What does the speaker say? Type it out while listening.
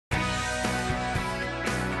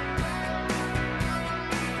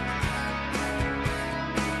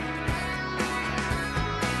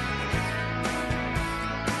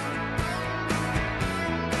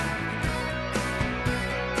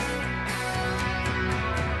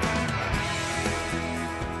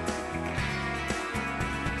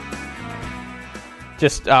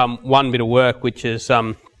just one bit of work which is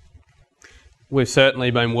we've certainly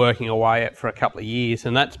been working away at for a couple of years,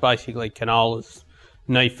 and that's basically canola's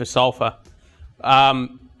need for sulphur.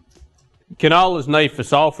 Canola's need for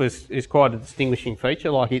sulphur is quite a distinguishing feature.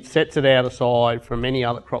 Like, it sets it out aside from any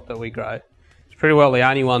other crop that we grow. It's pretty well the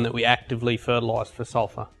only one that we actively fertilise for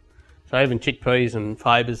sulphur. So even chickpeas and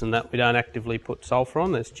fabas and that, we don't actively put sulphur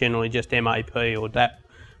on. It's generally just MAP or DAP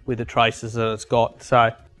with the traces that it's got.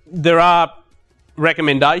 So there are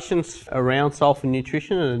recommendations around sulphur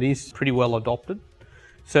nutrition, and it is pretty well adopted.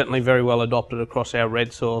 Certainly very well adopted across our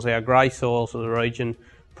red soils. Our grey soils of the region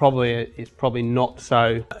is probably not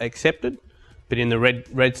so accepted, but in the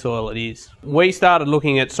red soil it is. We started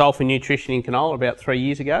looking at sulphur nutrition in canola about 3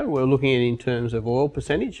 years ago. We were looking at it in terms of oil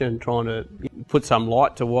percentage and trying to put some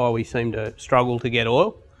light to why we seem to struggle to get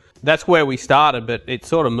oil. That's where we started, but it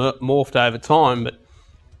sort of morphed over time. But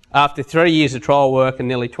after 3 years of trial work and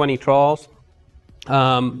nearly 20 trials,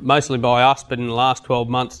 mostly by us, but in the last 12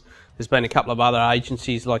 months there's been a couple of other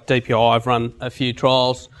agencies like DPI have run a few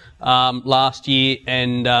trials last year,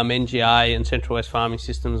 and NGA and Central West Farming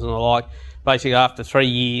Systems and the like. Basically, after 3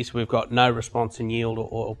 years, we've got no response in yield or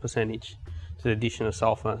oil percentage to the addition of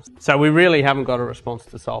sulphur. So we really haven't got a response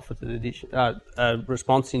to sulphur to the addition, a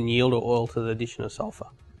response in yield or oil to the addition of sulphur.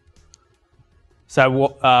 So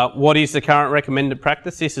what is the current recommended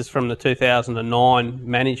practice? This is from the 2009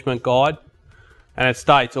 management guide, and it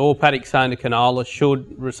states all paddocks sown to canola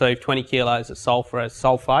should receive 20 kilos of sulphur as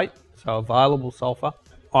sulphate, so available sulphur.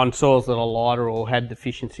 On soils that are lighter or had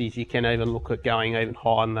deficiencies, you can even look at going even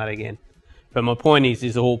higher than that again. But my point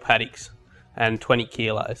is all paddocks and 20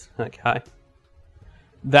 kilos, okay?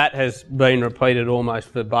 That has been repeated almost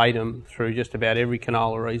verbatim through just about every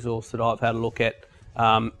canola resource that I've had a look at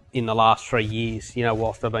in the last 3 years,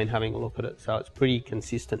 whilst I've been having a look at it. So it's a pretty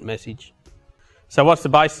consistent message. So what's the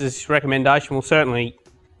basis of this recommendation? Well, certainly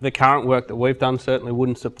the current work that we've done certainly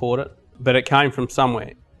wouldn't support it, but it came from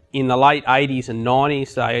somewhere. In the late 80s and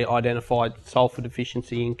 90s, they identified sulphur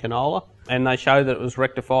deficiency in canola, and they showed that it was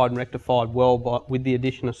rectified well with the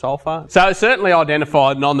addition of sulphur. So it's certainly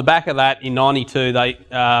identified, and on the back of that, in 92,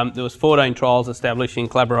 there was 14 trials established in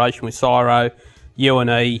collaboration with CSIRO,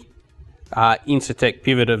 UNE, Incitec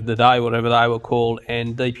Pivot of the day, whatever they were called,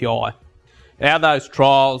 and DPI. Now those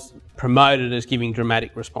trials promoted as giving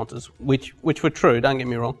dramatic responses, which were true, don't get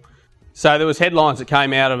me wrong. So there was headlines that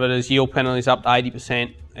came out of it as yield penalties up to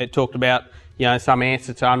 80%. It talked about some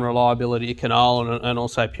answer to unreliability of canola and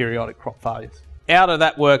also periodic crop failures. Out of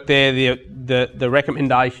that work there, the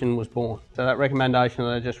recommendation was born. So that recommendation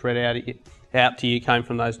that I just read out to you came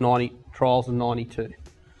from those 90 trials in 92.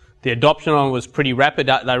 The adoption on it was pretty rapid.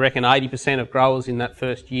 They reckon 80% of growers in that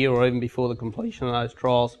first year or even before the completion of those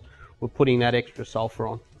trials were putting that extra sulphur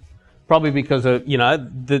on. Probably because of,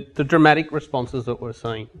 the dramatic responses that we're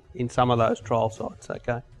seeing in some of those trial sites,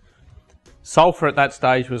 okay? Sulphur at that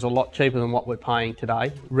stage was a lot cheaper than what we're paying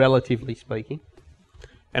today, relatively speaking.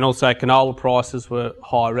 And also canola prices were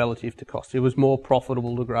high relative to cost. It was more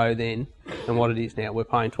profitable to grow then than what it is now. We're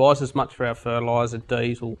paying twice as much for our fertiliser,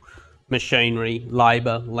 diesel, machinery,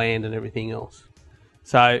 labour, land and everything else.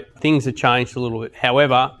 So things have changed a little bit.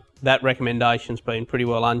 However, that recommendation's been pretty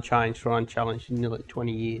well unchanged or unchallenged in nearly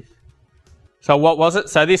 20 years. So what was it?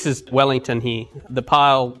 So this is Wellington here. The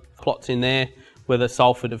pale plots in there were the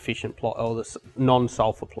sulphur deficient plot, or the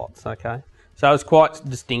non-sulphur plots, okay? So it's quite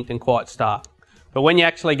distinct and quite stark. But when you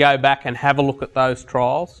actually go back and have a look at those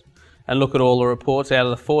trials and look at all the reports, out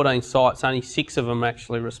of the 14 sites, only 6 of them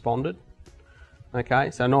actually responded.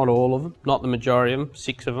 Okay, so not all of them, not the majority of them,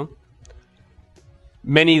 6 of them.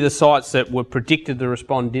 Many of the sites that were predicted to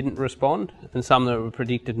respond didn't respond, and some that were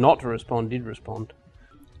predicted not to respond did respond.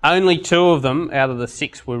 Only 2 of them out of the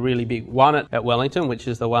 6 were really big. One at Wellington, which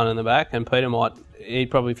is the one in the back, and Peter he'd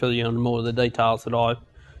probably fill you in on more of the details that I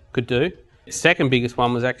could do. The second biggest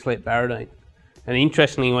one was actually at Barradine. And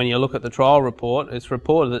interestingly, when you look at the trial report, it's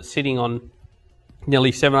reported that sitting on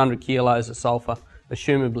nearly 700 kilos of sulphur,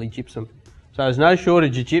 assumably gypsum. So there's no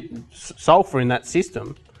shortage of sulphur in that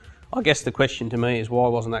system. I guess the question to me is, why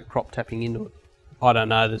wasn't that crop tapping into it? I don't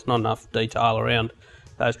know, there's not enough detail around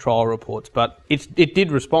those trial reports, but it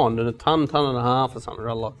did respond, and a ton and a half or something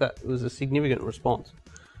like that. It was a significant response.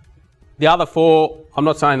 The other 4, I'm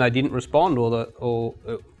not saying they didn't respond or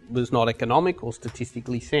it was not economic or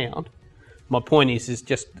statistically sound. My point is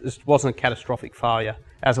it wasn't a catastrophic failure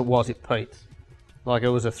as it was at Pete's. Like, it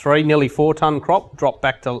was a nearly 4 tonne crop, dropped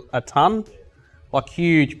back to a tonne, like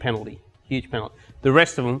huge penalty. The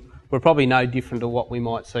rest of them were probably no different to what we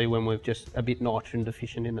might see when we're just a bit nitrogen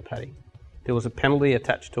deficient in the paddy. There was a penalty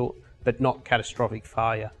attached to it, but not catastrophic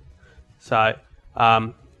failure. So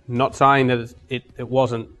I'm not saying that it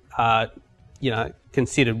wasn't,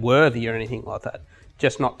 considered worthy or anything like that,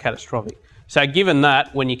 just not catastrophic. So given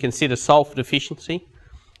that, when you consider sulphur deficiency,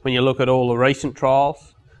 when you look at all the recent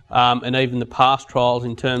trials, and even the past trials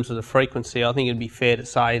in terms of the frequency, I think it'd be fair to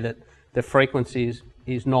say that the frequency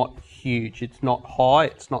is not huge. It's not high,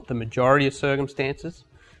 it's not the majority of circumstances,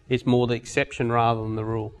 it's more the exception rather than the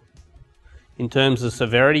rule. In terms of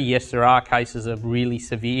severity, yes, there are cases of really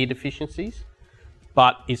severe deficiencies,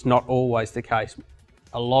 but it's not always the case.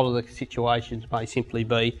 A lot of the situations may simply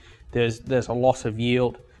be there's a loss of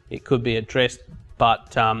yield, it could be addressed,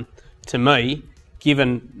 but to me,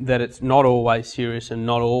 given that it's not always serious and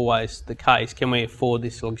not always the case, can we afford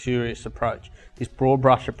this luxurious approach, this broad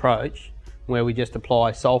brush approach, where we just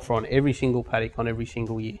apply sulphur on every single paddock on every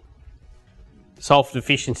single year? Sulphur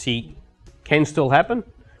deficiency can still happen.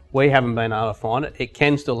 We haven't been able to find it. It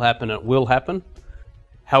can still happen, it will happen.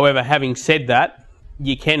 However, having said that,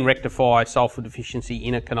 you can rectify sulphur deficiency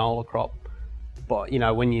in a canola crop. But,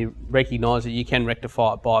 when you recognise it, you can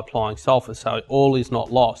rectify it by applying sulphur, so all is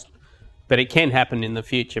not lost. But it can happen in the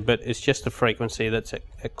future, but it's just the frequency that's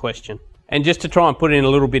a question. And just to try and put it in a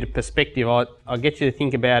little bit of perspective, I get you to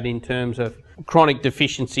think about in terms of chronic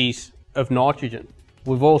deficiencies of nitrogen.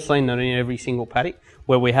 We've all seen that in every single paddock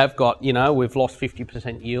where we have got, we've lost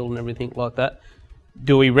 50% yield and everything like that.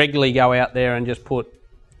 Do we regularly go out there and just put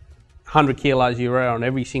 100 kilos urea on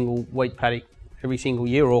every single wheat paddock every single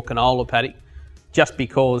year, or canola paddock, just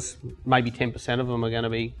because maybe 10% of them are going to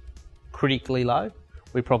be critically low?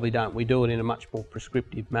 We probably don't. We do it in a much more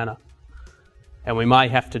prescriptive manner. And we may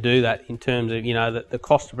have to do that in terms of, the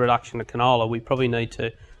cost of production of canola. We probably need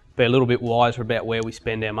to be a little bit wiser about where we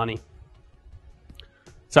spend our money.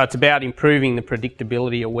 So it's about improving the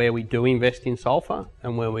predictability of where we do invest in sulphur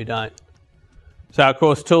and where we don't. So of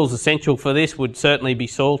course, tools essential for this would certainly be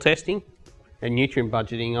soil testing and nutrient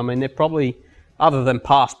budgeting. I mean, they're probably, other than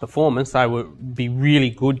past performance, they would be really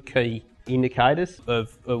good key indicators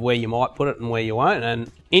of where you might put it and where you won't.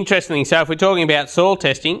 And interestingly, so if we're talking about soil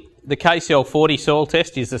testing, the KCL40 soil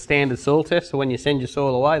test is the standard soil test. So when you send your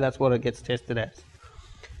soil away, that's what it gets tested as.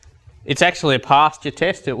 It's actually a pasture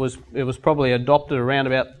test. It was probably adopted around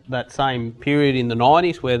about that same period in the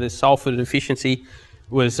 90s where the sulphur deficiency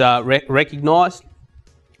was recognised.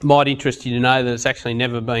 Might interest you to know that it's actually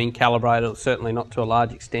never been calibrated, or certainly not to a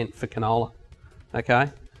large extent, for canola. Okay,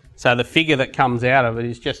 so the figure that comes out of it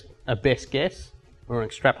is just a best guess or an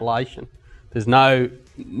extrapolation. There's no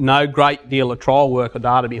great deal of trial work or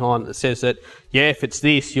data behind it that says that, yeah, if it's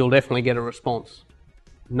this, you'll definitely get a response.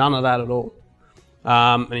 None of that at all.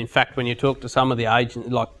 And in fact, when you talk to some of the agents,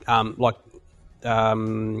 like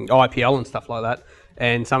IPL and stuff like that,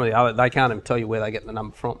 and some of the other, they can't even tell you where they get the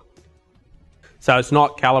number from. So it's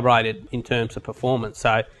not calibrated in terms of performance. So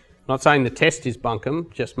I'm not saying the test is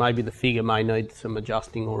bunkum, just maybe the figure may need some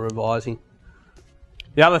adjusting or revising.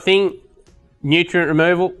 The other thing, nutrient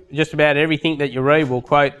removal, just about everything that you read will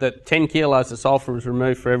quote that 10 kilos of sulphur is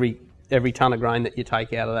removed for every tonne of grain that you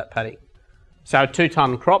take out of that paddock. So a 2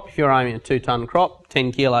 tonne crop, if you're aiming a 2 tonne crop,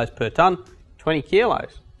 10 kilos per tonne, 20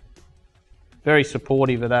 kilos. Very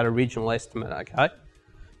supportive of that original estimate, okay?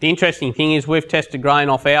 The interesting thing is we've tested grain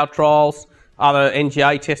off our trials, other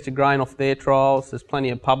NGA tested grain off their trials. There's plenty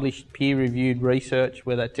of published peer-reviewed research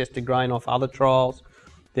where they tested grain off other trials.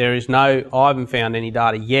 I haven't found any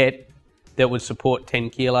data yet that would support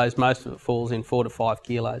 10 kilos. Most of it falls in 4 to 5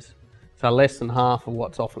 kilos. So less than half of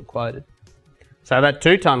what's often quoted. So that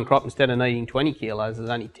 2 tonne crop, instead of needing 20 kilos, is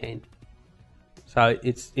only 10. So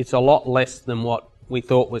it's a lot less than what we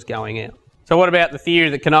thought was going out. So what about the theory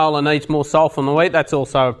that canola needs more sulphur than wheat? That's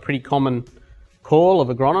also a pretty common call of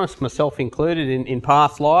agronomists, myself included, in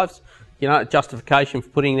past lives. Justification for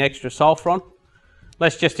putting extra sulphur on.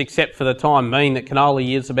 Let's just accept for the time being that canola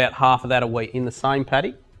yields about half of that of wheat in the same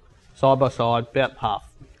paddock, side by side, about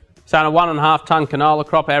half. So in a 1.5 tonne canola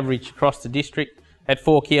crop average across the district, at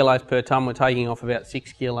 4 kilos per tonne, we're taking off about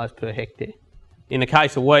 6 kilos per hectare. In the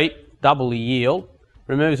case of wheat, double the yield,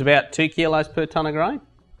 removes about 2 kilos per tonne of grain,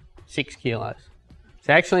 6 kilos.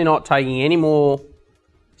 So actually not taking any more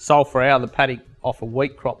sulphur out of the paddock off a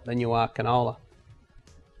wheat crop than you are canola.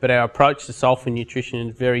 But our approach to sulphur nutrition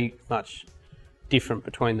is very much different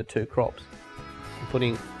between the two crops. We're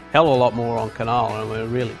putting a hell of a lot more on canola and we're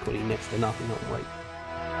really putting next to nothing on wheat.